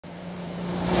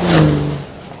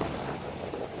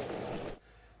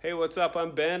what's up? I'm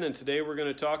Ben, and today we're going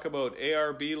to talk about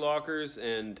ARB lockers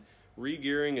and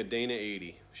re-gearing a Dana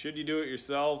 80. Should you do it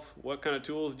yourself? What kind of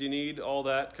tools do you need? All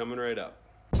that coming right up.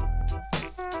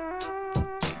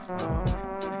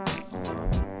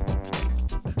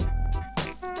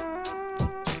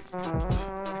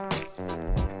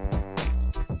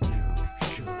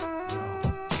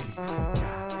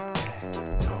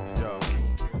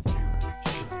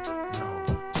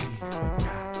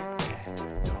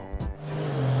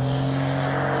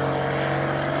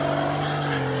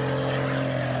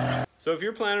 So if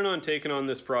you're planning on taking on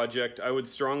this project, I would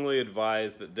strongly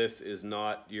advise that this is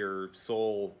not your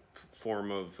sole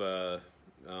form of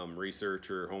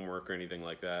research or homework or anything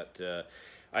like that.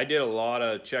 I did a lot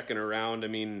of checking around. I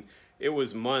mean, it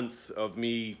was months of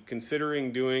me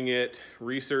considering doing it,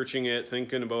 researching it,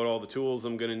 thinking about all the tools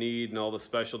I'm going to need and all the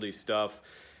specialty stuff.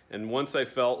 And once I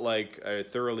felt like I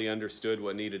thoroughly understood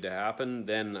what needed to happen,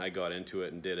 then I got into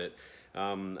it and did it.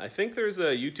 I think there's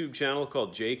a YouTube channel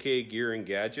called JK Gear and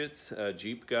Gadgets, a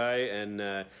Jeep guy, and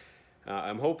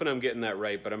I'm hoping I'm getting that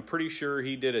right, but I'm pretty sure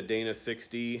he did a Dana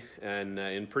 60 and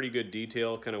in pretty good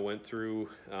detail kind of went through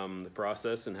the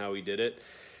process and how he did it.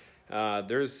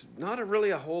 There's not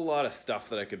really a whole lot of stuff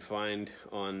that I could find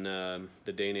on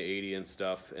the Dana 80 and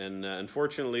stuff, and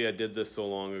unfortunately I did this so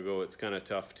long ago it's kind of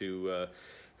tough to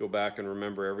go back and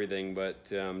remember everything,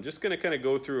 but I'm just going to kind of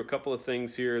go through a couple of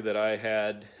things here that I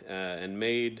had and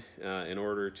made in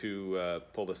order to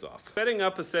pull this off. Setting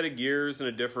up a set of gears and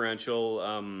a differential,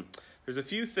 there's a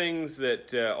few things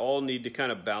that all need to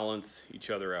kind of balance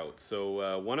each other out.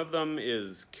 So one of them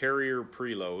is carrier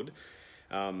preload.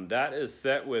 That is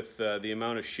set with the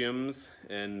amount of shims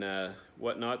and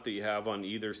whatnot that you have on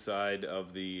either side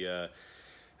of the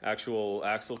actual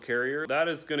axle carrier. That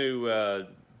is going to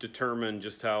determine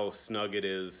just how snug it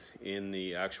is in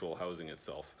the actual housing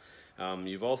itself.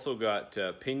 You've also got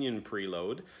pinion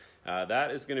preload. That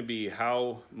is going to be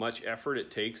how much effort it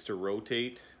takes to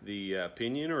rotate the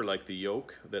pinion, or like the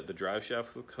yoke that the drive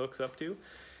shaft hooks up to.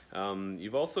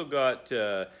 You've also got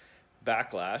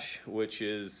backlash, which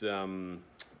is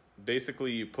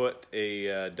basically you put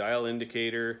a dial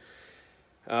indicator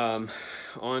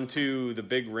onto the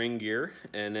big ring gear,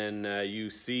 and then you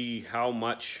see how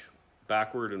much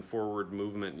backward and forward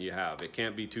movement you have. It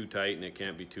can't be too tight and it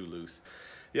can't be too loose.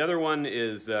 The other one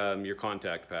is your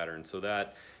contact pattern, so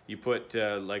that you put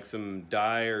like some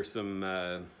dye or some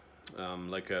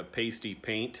like a pasty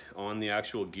paint on the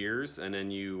actual gears, and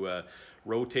then you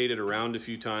rotate it around a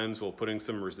few times while putting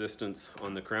some resistance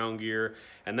on the crown gear,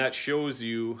 and that shows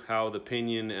you how the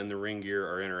pinion and the ring gear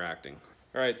are interacting.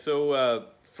 All right, so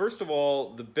first of all,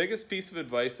 the biggest piece of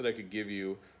advice that I could give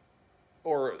you,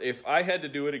 or if I had to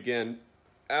do it again,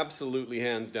 absolutely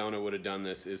hands down I would have done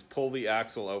this, is pull the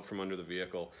axle out from under the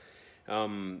vehicle.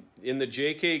 In the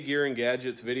JK Gear and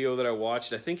Gadgets video that I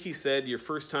watched, I think he said your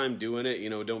first time doing it, you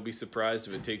know, don't be surprised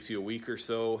if it takes you a week or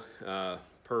so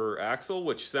per axle,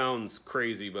 which sounds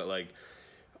crazy, but like,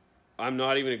 I'm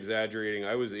not even exaggerating.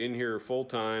 I was in here full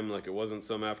time, like it wasn't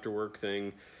some after work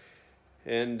thing.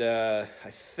 And I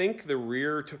think the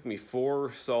rear took me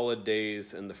 4 solid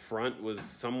days, and the front was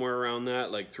somewhere around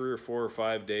that, like 3 or 4 or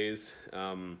 5 days.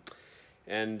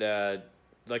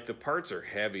 Like the parts are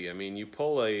heavy. I mean, you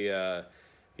pull a,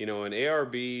 you know, an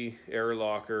ARB air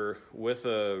locker with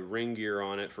a ring gear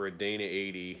on it for a Dana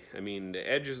 80. I mean, the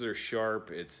edges are sharp.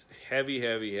 It's heavy,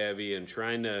 heavy, heavy, and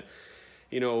trying to,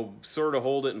 you know, sort of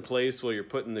hold it in place while you're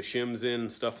putting the shims in,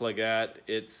 stuff like that,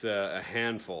 it's a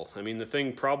handful. I mean, the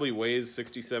thing probably weighs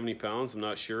 60, 70 pounds, I'm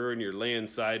not sure, and you're laying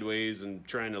sideways and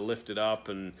trying to lift it up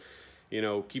and, you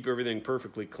know, keep everything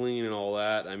perfectly clean and all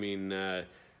that. I mean,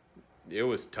 it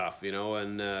was tough, you know,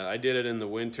 and I did it in the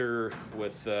winter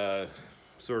with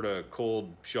sort of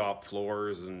cold shop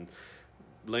floors and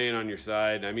laying on your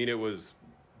side. I mean, it was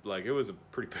like, it was a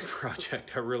pretty big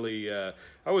project. I really,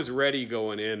 I was ready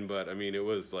going in, but I mean, it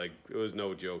was like, it was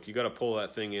no joke. You got to pull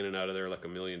that thing in and out of there like a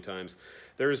million times.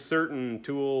 There's certain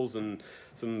tools and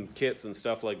some kits and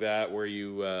stuff like that where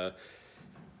you,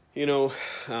 you know,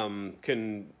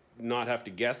 can not have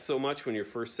to guess so much when you're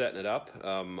first setting it up.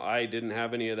 I didn't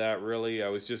have any of that really. I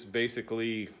was just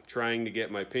basically trying to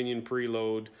get my pinion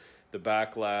preload, the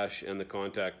backlash, and the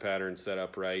contact pattern set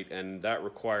up right, and that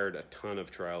required a ton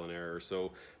of trial and error,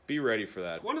 so be ready for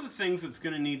that. One of the things that's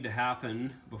going to need to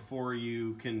happen before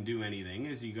you can do anything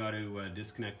is you got to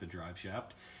disconnect the drive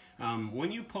shaft.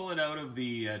 When you pull it out of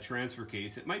the transfer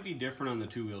case, it might be different on the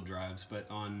two-wheel drives, but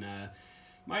on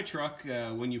my truck,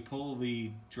 when you pull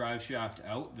the drive shaft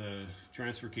out, the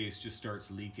transfer case just starts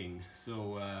leaking.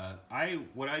 So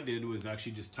what I did was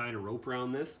actually just tied a rope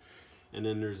around this, and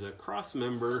then there's a cross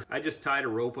member. I just tied a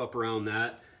rope up around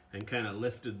that and kind of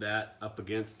lifted that up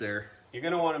against there. You're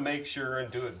going to want to make sure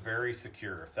and do it very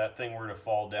secure. If that thing were to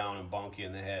fall down and bonk you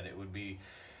in the head, it would be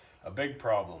a big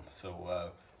problem.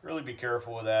 So really be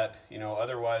careful with that. You know,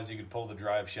 otherwise you could pull the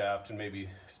drive shaft and maybe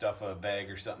stuff a bag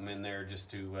or something in there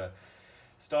just to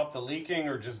stop the leaking,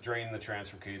 or just drain the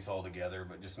transfer case altogether.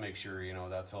 But just make sure, you know,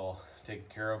 that's all taken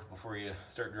care of before you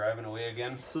start driving away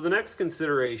again. So the next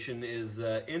consideration is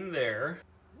in there,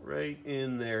 right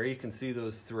in there, you can see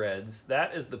those threads.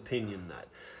 That is the pinion nut.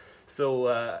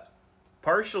 So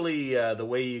partially the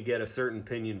way you get a certain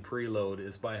pinion preload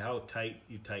is by how tight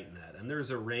you tighten that. And there's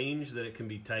a range that it can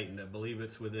be tightened. I believe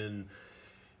it's within,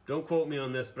 don't quote me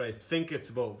on this, but I think it's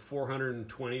about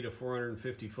 420 to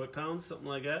 450 foot-pounds, something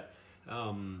like that.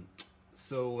 And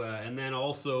then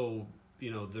also,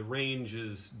 you know, the range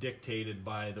is dictated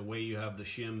by the way you have the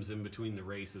shims in between the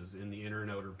races in the inner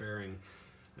and outer bearing,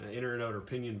 inner and outer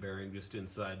pinion bearing just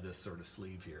inside this sort of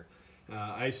sleeve here.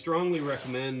 I strongly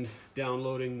recommend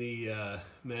downloading the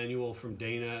manual from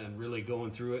Dana and really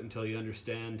going through it until you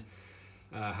understand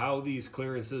how these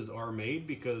clearances are made,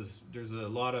 because there's a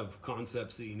lot of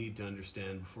concepts that you need to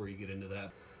understand before you get into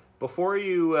that. Before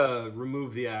you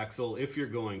remove the axle, if you're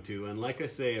going to, and like I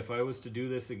say, if I was to do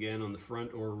this again on the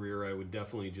front or rear, I would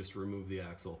definitely just remove the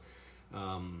axle.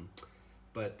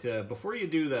 But before you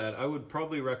do that, I would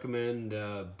probably recommend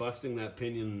busting that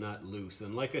pinion nut loose.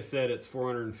 And like I said, it's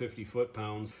 450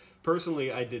 foot-pounds.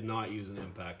 Personally, I did not use an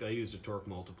impact. I used a torque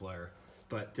multiplier.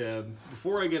 But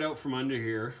before I get out from under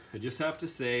here, I just have to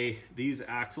say these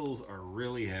axles are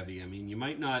really heavy. I mean, you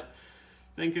might not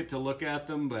think it to look at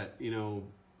them, but you know,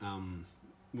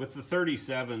 with the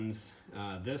 37s,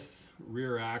 this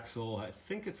rear axle, I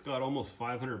think it's got almost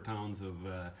 500 pounds of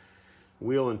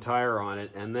wheel and tire on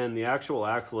it, and then the actual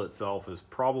axle itself is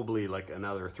probably like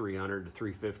another 300 to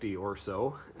 350 or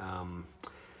so.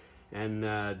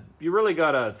 You really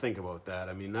got to think about that.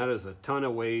 I mean, that is a ton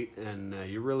of weight, and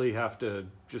you really have to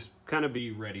just kind of be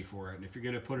ready for it. And if you're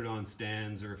going to put it on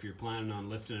stands, or if you're planning on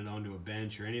lifting it onto a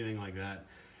bench or anything like that,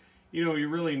 you know, you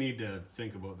really need to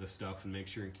think about this stuff and make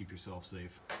sure and keep yourself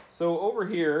safe. So over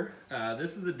here,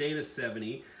 this is a Dana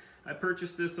 70. I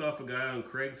purchased this off a guy on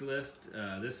Craigslist.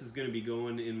 This is going to be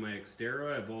going in my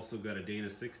Xterra. I've also got a Dana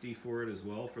 60 for it as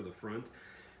well for the front.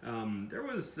 There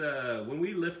was, when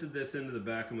we lifted this into the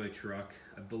back of my truck,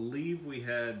 I believe we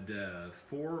had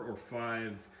 4 or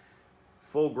 5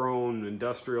 full-grown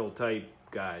industrial type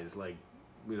guys, like,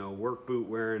 you know, work boot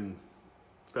wearing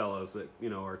fellas that, you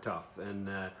know, are tough. And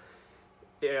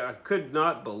yeah, I could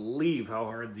not believe how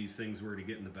hard these things were to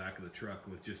get in the back of the truck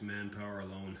with just manpower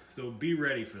alone. So be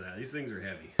ready for that. These things are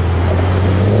heavy.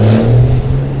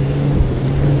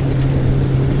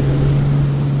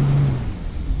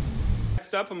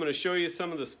 Next up, I'm going to show you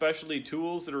some of the specialty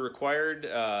tools that are required.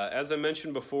 As I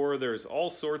mentioned before, there's all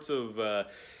sorts of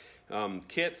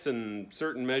kits and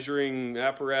certain measuring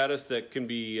apparatus that can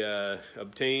be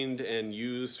obtained and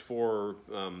used for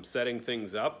setting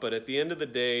things up. But at the end of the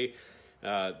day,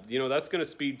 you know, that's going to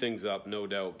speed things up, no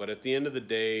doubt. But at the end of the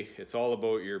day, it's all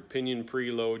about your pinion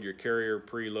preload, your carrier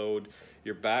preload,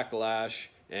 your backlash,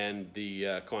 and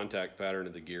the contact pattern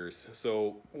of the gears.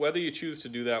 So whether you choose to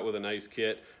do that with a nice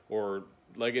kit or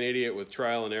like an idiot with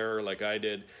trial and error like I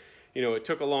did, you know, it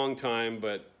took a long time,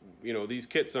 but you know, these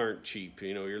kits aren't cheap.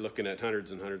 You know, you're looking at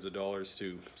hundreds and hundreds of dollars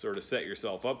to sort of set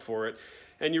yourself up for it.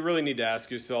 And you really need to ask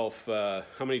yourself, how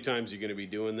many times you're going to be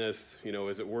doing this? You know,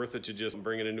 is it worth it to just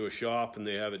bring it into a shop and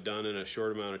they have it done in a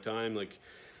short amount of time? Like,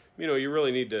 you know, you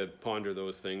really need to ponder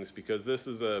those things, because this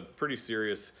is a pretty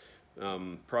serious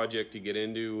project to get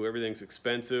into. Everything's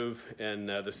expensive, and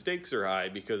the stakes are high,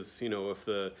 because, you know, if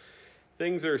the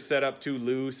things are set up too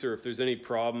loose, or if there's any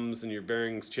problems and your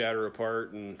bearings chatter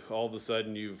apart and all of a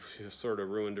sudden you've sort of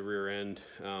ruined a rear end,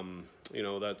 you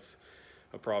know, that's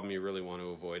a problem you really want to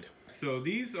avoid. So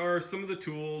these are some of the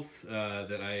tools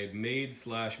that I made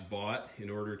 / bought in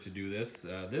order to do this.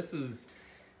 This is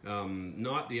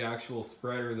not the actual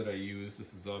spreader that I use.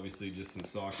 This is obviously just some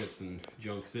sockets and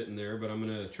junk sitting there, but I'm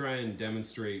going to try and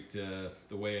demonstrate the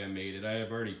way I made it. I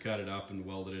have already cut it up and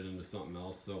welded it into something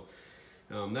else, so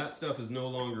that stuff is no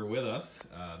longer with us.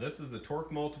 This is a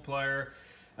torque multiplier.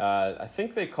 I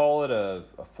think they call it a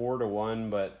 4-to-1,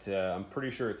 but I'm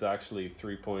pretty sure it's actually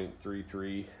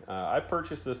 3.33. I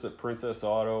purchased this at Princess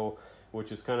Auto,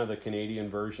 which is kind of the Canadian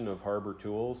version of Harbor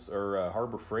Tools, or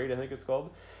Harbor Freight, I think it's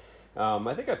called.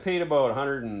 I think I paid about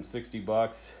 160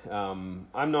 bucks. I'm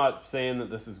not saying that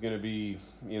this is going to be,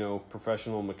 you know,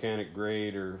 professional mechanic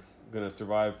grade or going to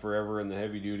survive forever in the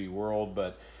heavy duty world,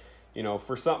 but you know,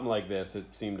 for something like this, it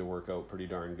seemed to work out pretty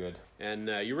darn good. And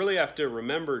you really have to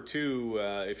remember too,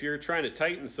 if you're trying to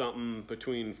tighten something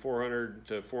between 400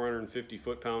 to 450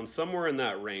 foot-pounds, somewhere in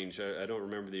that range, I don't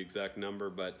remember the exact number,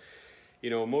 but you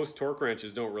know, most torque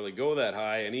wrenches don't really go that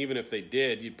high, and even if they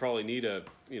did, you'd probably need a,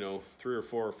 you know, 3 or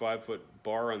 4 or 5 foot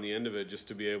bar on the end of it just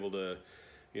to be able to,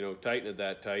 you know, tighten it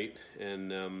that tight.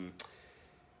 And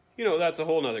you know, that's a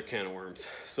whole nother can of worms.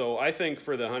 So I think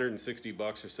for the 160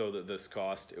 bucks or so that this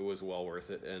cost, it was well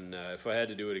worth it. And if I had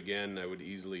to do it again, I would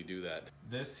easily do that.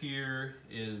 This here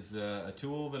is a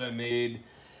tool that I made.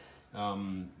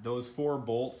 Those 4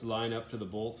 bolts line up to the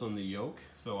bolts on the yoke.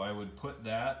 So I would put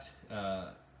that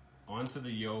onto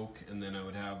the yoke, and then I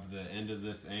would have the end of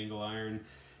this angle iron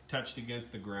touched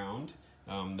against the ground.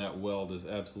 That weld is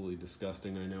absolutely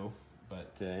disgusting, I know.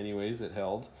 But anyways, it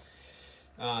held.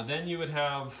 Then you would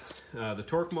have the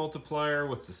torque multiplier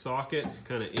with the socket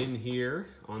kind of in here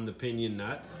on the pinion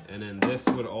nut, and then this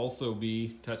would also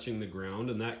be touching the ground,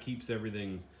 and that keeps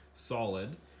everything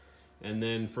solid. And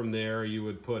then from there you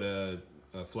would put a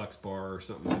flex bar or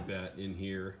something like that in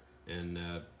here and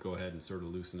go ahead and sort of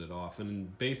loosen it off.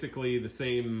 And basically the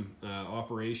same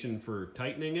operation for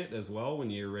tightening it as well when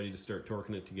you're ready to start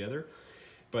torquing it together.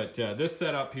 But this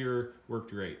setup here worked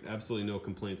great. Absolutely no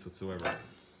complaints whatsoever.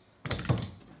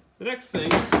 The next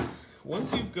thing,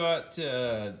 once you've got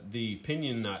the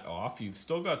pinion nut off, you've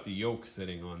still got the yoke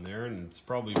sitting on there, and it's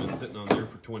probably been sitting on there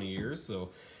for 20 years, so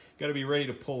got to be ready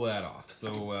to pull that off.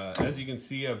 So as you can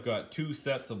see, I've got 2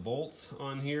 sets of bolts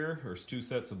on here, or 2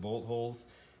 sets of bolt holes,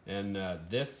 and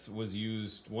this was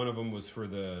used, one of them was for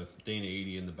the Dana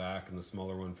 80 in the back and the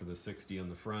smaller one for the 60 on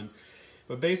the front.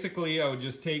 But basically, I would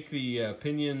just take the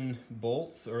pinion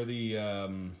bolts, or the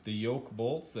yoke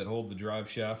bolts that hold the drive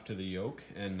shaft to the yoke,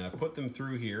 and put them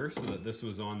through here so that this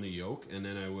was on the yoke, and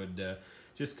then I would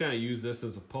just kind of use this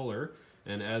as a puller,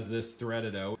 and as this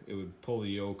threaded out, it would pull the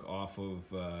yoke off of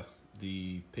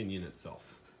the pinion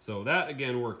itself. So that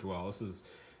again worked well. This is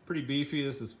pretty beefy.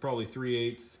 This is probably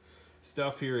 3/8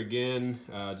 stuff here again.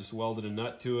 Just welded a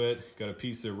nut to it. Got a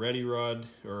piece of ready rod,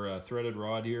 or a threaded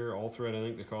rod here, all thread I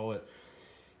think they call it.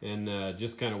 And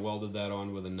just kind of welded that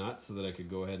on with a nut so that I could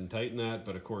go ahead and tighten that.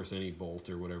 But of course, any bolt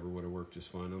or whatever would have worked just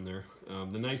fine on there.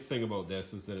 The nice thing about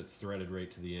this is that it's threaded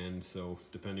right to the end. So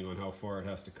depending on how far it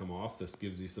has to come off, this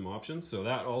gives you some options. So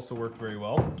that also worked very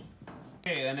well.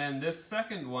 Okay, and then this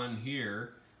second one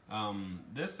here,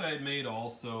 this I made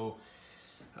also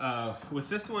with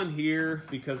this one here,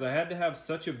 because I had to have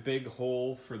such a big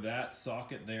hole for that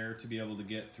socket there to be able to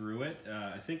get through it.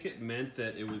 I think it meant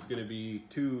that it was going to be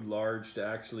too large to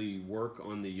actually work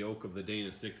on the yoke of the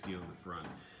Dana 60 on the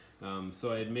front.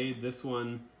 So I had made this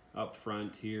one up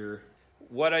front here.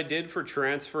 What I did for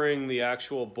transferring the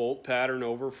actual bolt pattern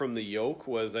over from the yoke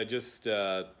was I just,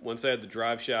 once I had the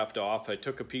drive shaft off, I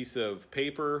took a piece of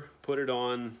paper, put it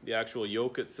on the actual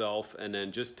yoke itself, and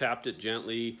then just tapped it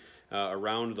gently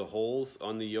around the holes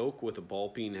on the yoke with a ball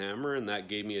peen hammer, and that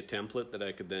gave me a template that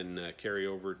I could then carry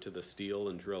over to the steel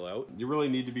and drill out. You really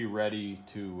need to be ready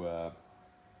to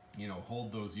you know,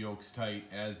 hold those yokes tight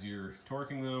as you're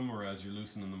torquing them or as you're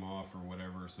loosening them off or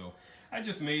whatever. So I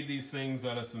just made these things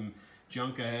out of some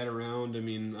junk I had around. I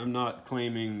mean, I'm not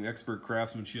claiming expert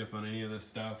craftsmanship on any of this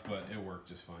stuff, but it worked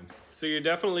just fine. So you're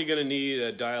definitely going to need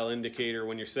a dial indicator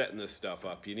when you're setting this stuff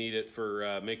up. You need it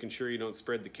for making sure you don't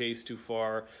spread the case too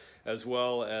far, as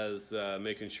well as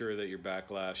making sure that your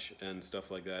backlash and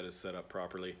stuff like that is set up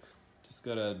properly. Just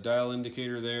got a dial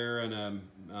indicator there and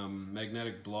a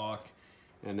magnetic block,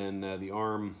 and then the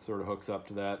arm sort of hooks up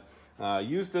to that.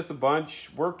 Used this a bunch,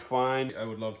 worked fine. I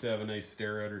would love to have a nice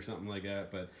stair out or something like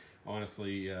that, but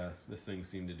honestly, this thing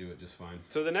seemed to do it just fine.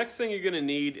 So the next thing you're going to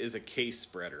need is a case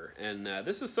spreader, and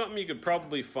this is something you could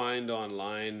probably find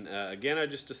online. Again, I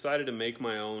just decided to make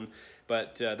my own,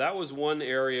 but that was one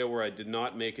area where I did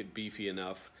not make it beefy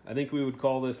enough. I think we would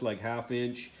call this like 1/2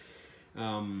 inch.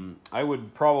 I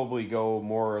would probably go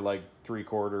more like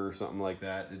 3/4 or something like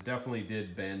that. It definitely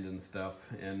did bend and stuff,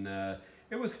 and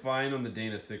it was fine on the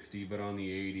Dana 60, but on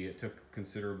the 80 it took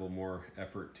considerable more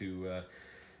effort to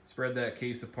spread that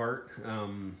case apart.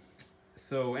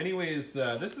 So anyways,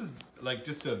 this is like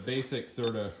just a basic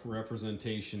sort of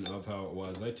representation of how it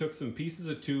was. I took some pieces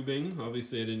of tubing.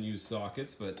 Obviously I didn't use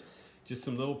sockets, but just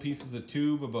some little pieces of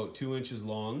tube about 2 inches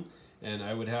long, and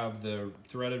I would have the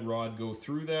threaded rod go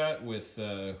through that with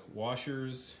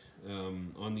washers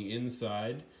on the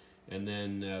inside, and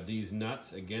then these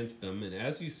nuts against them. And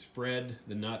as you spread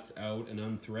the nuts out and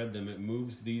unthread them, it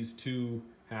moves these 2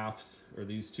 halves, or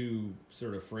these 2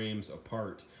 sort of frames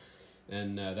apart,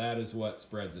 and that is what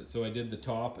spreads it. So I did the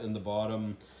top and the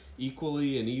bottom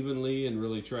equally and evenly, and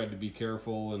really tried to be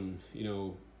careful and, you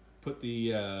know, put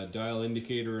the dial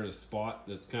indicator in a spot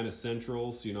that's kind of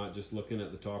central, so you're not just looking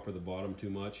at the top or the bottom too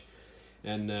much.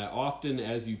 And often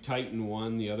as you tighten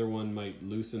one, the other one might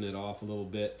loosen it off a little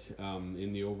bit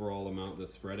in the overall amount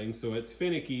that's spreading. So it's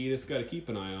finicky, you just got to keep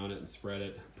an eye on it and spread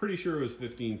it. Pretty sure it was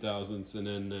 15 thousandths, and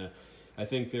then I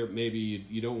think there maybe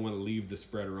you don't want to leave the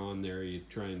spreader on there. You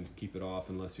try and keep it off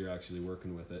unless you're actually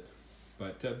working with it.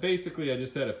 But basically I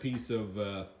just had a piece of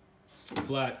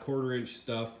flat 1/4 inch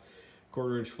stuff,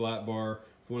 1/4 inch flat bar,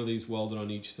 one of these welded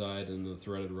on each side, and the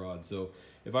threaded rod. So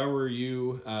if I were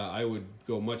you, I would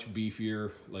go much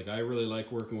beefier. Like, I really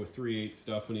like working with 3/8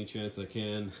 stuff any chance I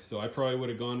can. So I probably would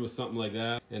have gone with something like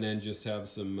that, and then just have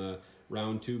some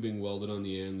round tubing welded on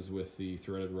the ends with the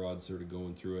threaded rod sort of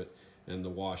going through it, and the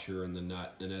washer and the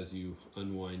nut. And as you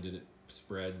unwind it, it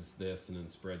spreads this and then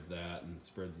spreads that and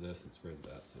spreads this and spreads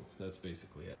that. So that's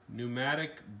basically it.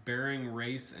 Pneumatic bearing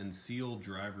race and seal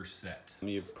driver set.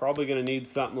 You're probably going to need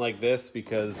something like this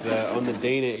because on the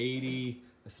Dana 80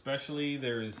 especially,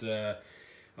 there's a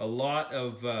lot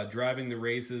of driving the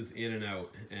races in and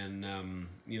out, and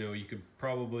you know, you could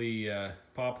probably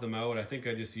pop them out. I think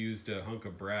I just used a hunk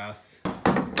of brass.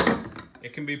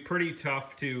 It can be pretty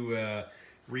tough to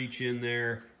reach in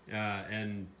there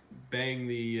and bang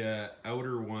the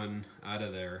outer one out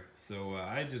of there. So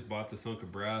I just bought this hunk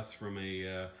of brass from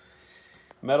a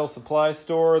metal supply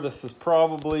store. This is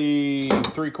probably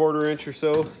 3/4 inch or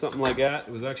so, something like that.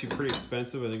 It was actually pretty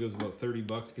expensive. I think it was about 30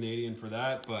 bucks Canadian for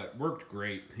that, but worked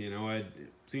great. You know, I'd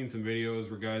seen some videos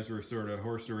where guys were sort of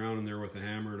horsing around in there with a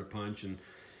hammer and a punch, and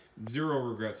zero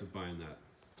regrets with buying that.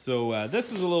 So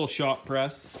this is a little shop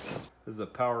press. This is a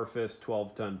Power Fist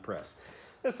 12-ton press.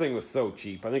 This thing was so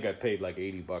cheap. I think I paid like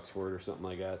 80 bucks for it or something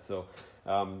like that. So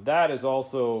that is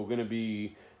also going to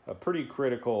be a pretty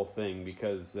critical thing,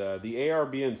 because the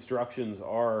ARB instructions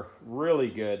are really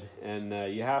good, and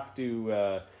you have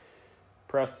to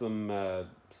press some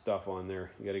stuff on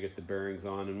there. You got to get the bearings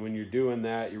on, and when you're doing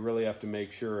that, you really have to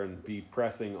make sure and be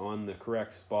pressing on the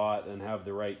correct spot and have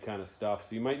the right kind of stuff.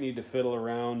 So you might need to fiddle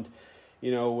around,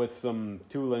 you know, with some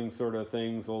tooling sort of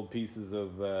things, old pieces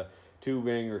of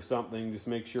tubing or something. Just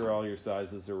make sure all your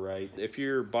sizes are right. If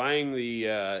you're buying the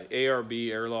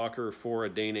ARB air locker for a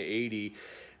Dana 80,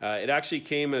 it actually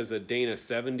came as a Dana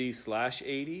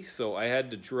 70/80, so I had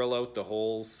to drill out the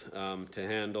holes to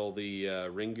handle the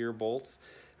ring gear bolts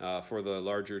for the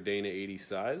larger Dana 80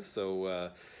 size.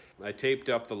 So I taped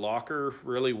up the locker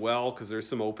really well because there's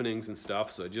some openings and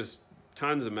stuff, so just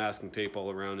tons of masking tape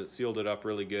all around it, sealed it up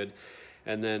really good.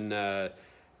 And then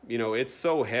you know, it's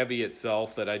so heavy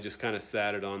itself that I just kind of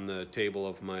sat it on the table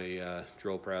of my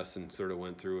drill press and sort of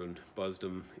went through and buzzed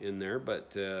them in there.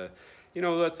 But you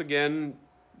know, that's, again,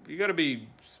 you got to be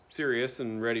serious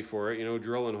and ready for it. You know,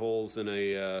 drilling holes in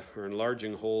a or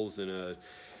enlarging holes in a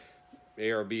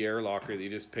ARB air locker that you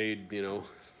just paid, you know,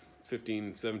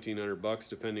 1,500-1,700 bucks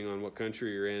depending on what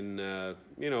country you're in.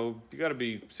 You know, you got to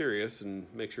be serious and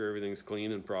make sure everything's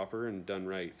clean and proper and done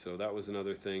right. So that was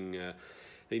another thing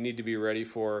they need to be ready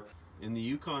for. In the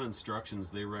Yukon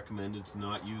instructions, they recommended to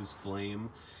not use flame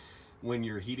when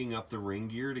you're heating up the ring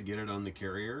gear to get it on the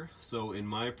carrier. So in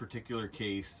my particular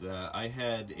case, I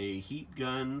had a heat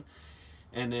gun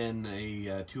and then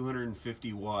a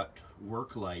 250 watt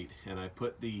work light, and I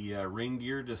put the ring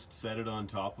gear, just set it on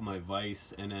top of my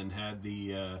vise, and then had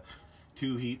the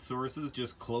 2 heat sources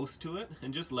just close to it,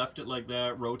 and just left it like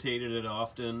that, rotated it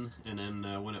often, and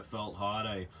then when it felt hot,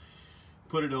 I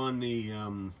put it on the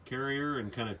carrier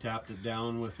and kind of tapped it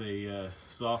down with a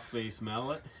soft face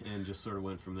mallet and just sort of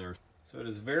went from there. So it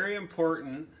is very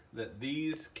important that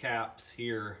these caps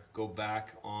here go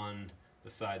back on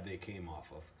the side they came off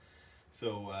of.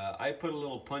 So I put a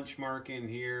little punch mark in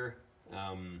here.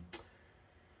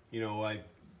 You know, I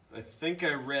think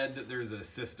I read that there's a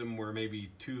system where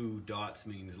maybe 2 dots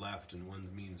means left and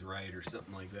 1 means right or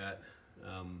something like that.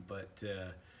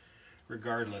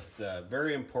 Regardless,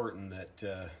 very important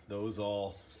that those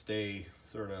all stay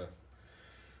sort of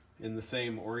in the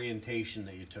same orientation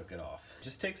that you took it off.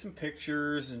 Just take some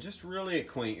pictures and just really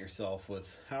acquaint yourself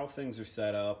with how things are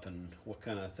set up and what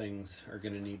kind of things are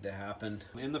going to need to happen.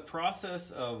 In the process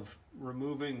of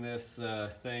removing this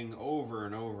thing over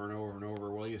and over and over and over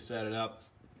while you set it up,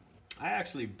 I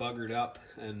actually buggered up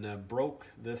and broke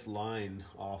this line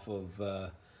off of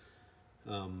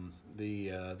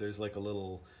there's like a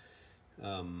little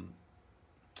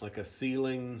like a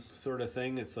sealing sort of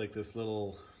thing. It's like this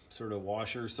little sort of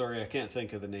washer. Sorry, I can't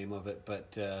think of the name of it,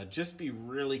 but just be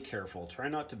really careful. Try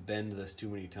not to bend this too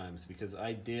many times, because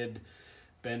I did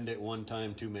bend it one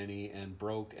time too many and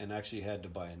broke and actually had to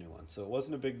buy a new one. So it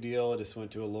wasn't a big deal. I just went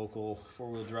to a local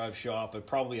four-wheel drive shop. I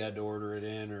probably had to order it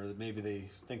in, or maybe they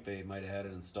think they might have had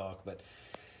it in stock, but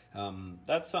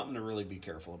that's something to really be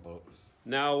careful about.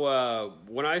 Now,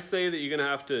 when I say that you're going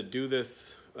to have to do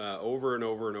this over and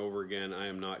over and over again, I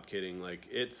am not kidding. Like,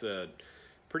 it's a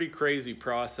pretty crazy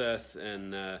process,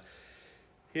 and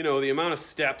you know, the amount of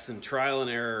steps and trial and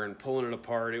error and pulling it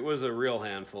apart, it was a real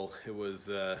handful. It was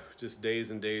just days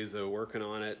and days of working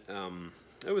on it.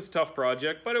 It was a tough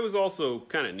project, but it was also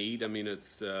kind of neat. I mean,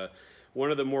 it's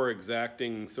one of the more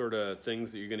exacting sort of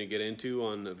things that you're going to get into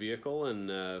on a vehicle, and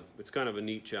it's kind of a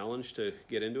neat challenge to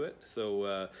get into it.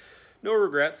 So no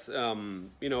regrets.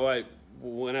 You know,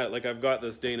 I've got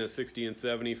this Dana 60 and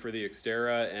 70 for the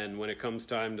Xterra, and when it comes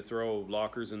time to throw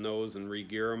lockers in those and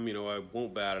re-gear them, you know, I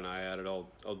won't bat an eye at it.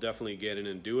 I'll definitely get in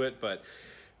and do it, but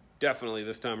definitely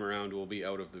this time around will be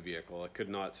out of the vehicle. I could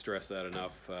not stress that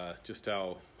enough, just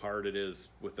how hard it is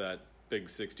with that big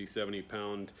 60-70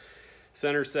 pound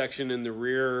center section in the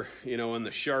rear, you know, and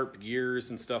the sharp gears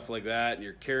and stuff like that, and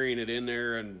you're carrying it in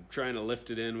there and trying to lift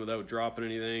it in without dropping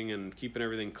anything and keeping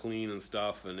everything clean and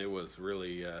stuff. And it was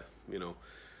really you know,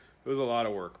 it was a lot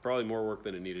of work, probably more work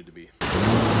than it needed to be.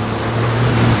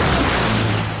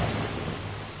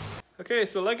 Okay,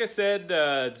 so like I said,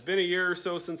 it's been a year or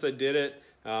so since I did it.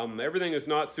 Everything is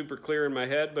not super clear in my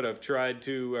head, but I've tried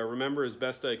to remember as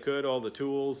best I could all the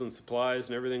tools and supplies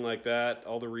and everything like that,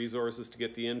 all the resources to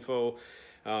get the info.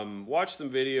 Watch some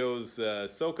videos,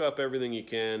 soak up everything you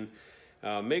can.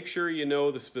 Make sure you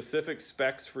know the specific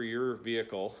specs for your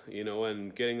vehicle, you know,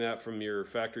 and getting that from your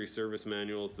factory service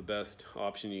manual is the best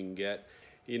option you can get.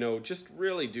 You know, just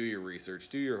really do your research,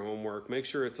 do your homework, make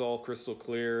sure it's all crystal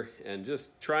clear, and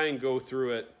just try and go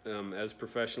through it as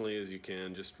professionally as you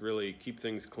can. Just really keep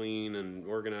things clean and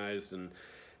organized, and,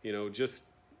 you know, just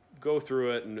go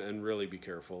through it and really be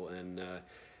careful. And,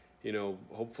 you know,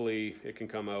 hopefully it can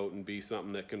come out and be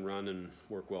something that can run and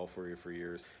work well for you for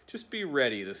years. Just be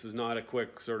ready. This is not a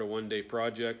quick sort of one-day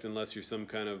project unless you're some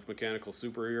kind of mechanical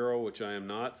superhero, which I am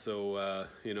not. So,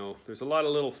 you know, there's a lot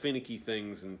of little finicky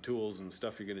things and tools and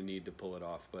stuff you're going to need to pull it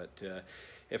off. But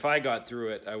if I got through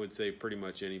it, I would say pretty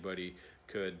much anybody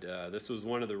could. This was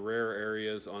one of the rare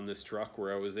areas on this truck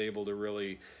where I was able to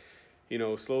really, you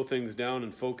know, slow things down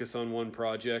and focus on one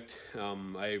project.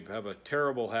 I have a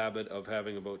terrible habit of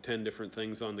having about 10 different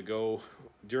things on the go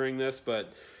during this,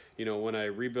 but, you know, when I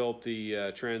rebuilt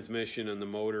the transmission and the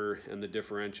motor and the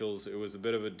differentials, it was a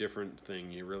bit of a different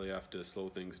thing. You really have to slow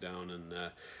things down and,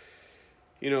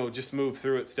 you know, just move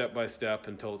through it step by step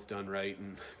until it's done right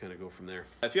and kind of go from there.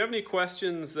 If you have any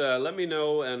questions, let me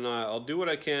know, and I'll do what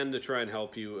I can to try and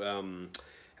help you.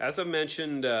 As I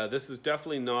mentioned, this is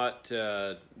definitely not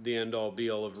the end-all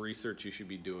be-all of research you should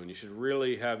be doing. You should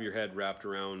really have your head wrapped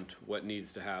around what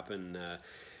needs to happen.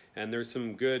 And there's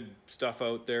some good stuff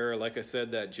out there. Like I said,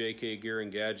 that JK Gear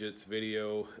and Gadgets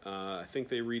video, I think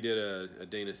they redid a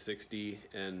Dana 60.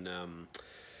 And,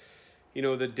 you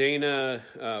know, the Dana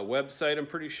website, I'm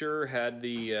pretty sure, had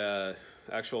the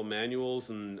actual manuals.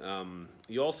 And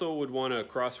you also would want to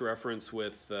cross-reference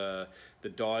with the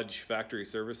Dodge factory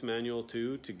service manual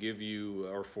too, to give you,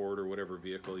 or Ford or whatever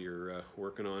vehicle you're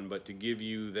working on, but to give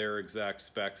you their exact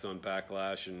specs on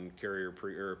backlash and carrier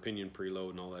or pinion preload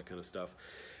and all that kind of stuff.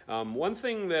 One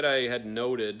thing that I had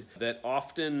noted, that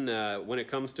often when it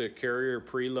comes to carrier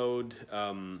preload,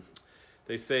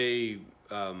 they say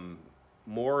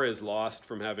more is lost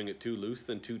from having it too loose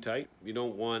than too tight. You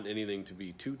don't want anything to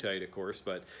be too tight, of course,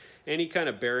 but any kind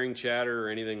of bearing chatter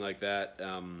or anything like that,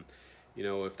 you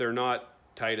know, if they're not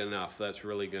tight enough, that's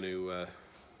really going to,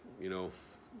 you know,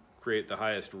 create the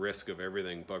highest risk of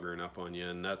everything buggering up on you.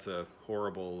 And that's a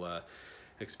horrible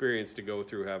experience to go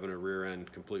through, having a rear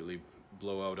end completely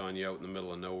blow out on you out in the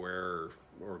middle of nowhere,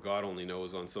 or God only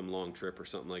knows, on some long trip or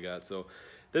something like that. So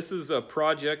this is a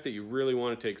project that you really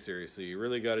want to take seriously. You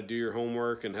really got to do your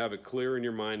homework and have it clear in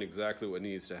your mind exactly what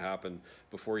needs to happen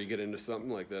before you get into something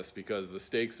like this, because the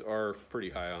stakes are pretty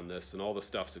high on this and all the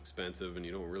stuff's expensive and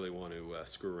you don't really want to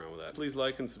screw around with that. Please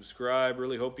like and subscribe.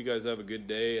 Really hope you guys have a good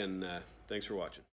day, and thanks for watching.